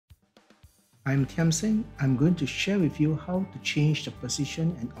I'm Tiamseng. I'm going to share with you how to change the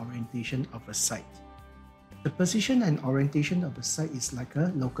position and orientation of a site. The position and orientation of a site is like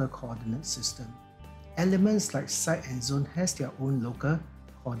a local coordinate system. Elements like site and zone has their own local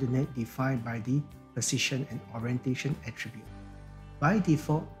coordinate defined by the position and orientation attribute. By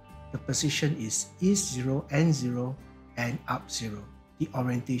default, the position is east 0, and 0, and up 0. The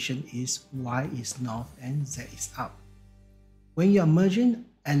orientation is y is north and z is up. When you are merging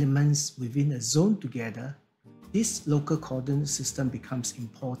elements within a zone together, this local coordinate system becomes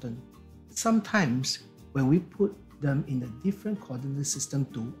important. Sometimes, when we put them in a different coordinate system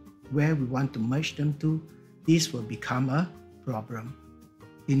to where we want to merge them to, this will become a problem.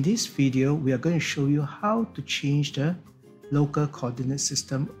 In this video, we are going to show you how to change the local coordinate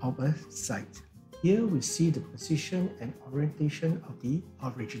system of a site. Here we see the position and orientation of the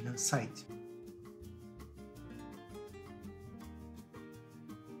original site.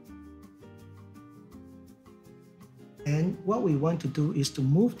 And what we want to do is to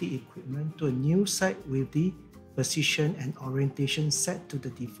move the equipment to a new site with the position and orientation set to the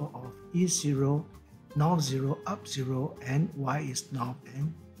default of east 0, north 0, up 0, and y is north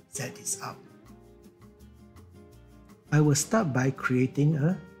and z is up. I will start by creating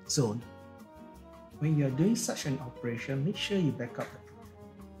a zone. When you are doing such an operation, make sure you back up the project.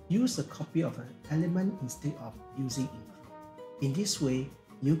 Use a copy of an element instead of using Engr. In this way,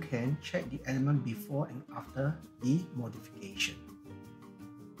 you can check the element before and after the modification.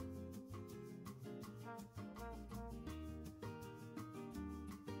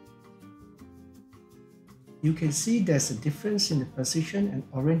 You can see there's a difference in the position and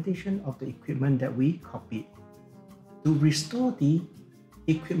orientation of the equipment that we copied. To restore the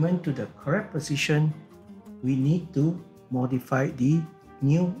equipment to the correct position, we need to modify the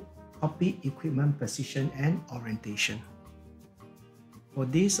new copied equipment position and orientation. For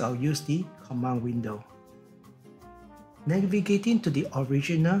this, I'll use the command window. Navigating to the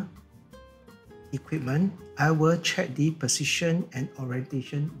original equipment, I will check the position and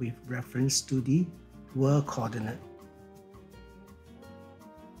orientation with reference to the world coordinate.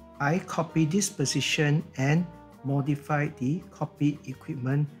 I copy this position and modify the copied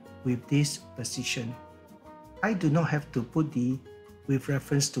equipment with this position. I do not have to put the with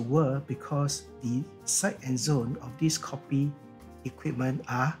reference to world because the site and zone of this copy equipment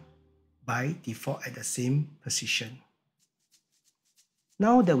are by default at the same position.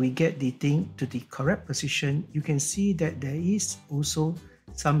 Now that we get the thing to the correct position, you can see that there is also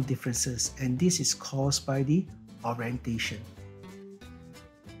some differences, and this is caused by the orientation.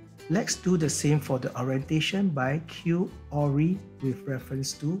 Let's do the same for the orientation by QORI with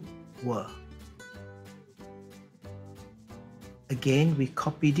reference to world. Again, we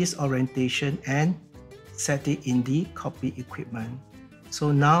copy this orientation and set it in the copy equipment.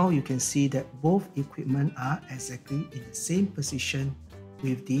 So now you can see that both equipment are exactly in the same position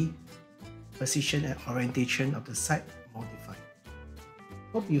with the position and orientation of the site modified.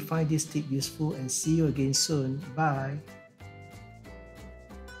 Hope you find this tip useful and see you again soon. Bye!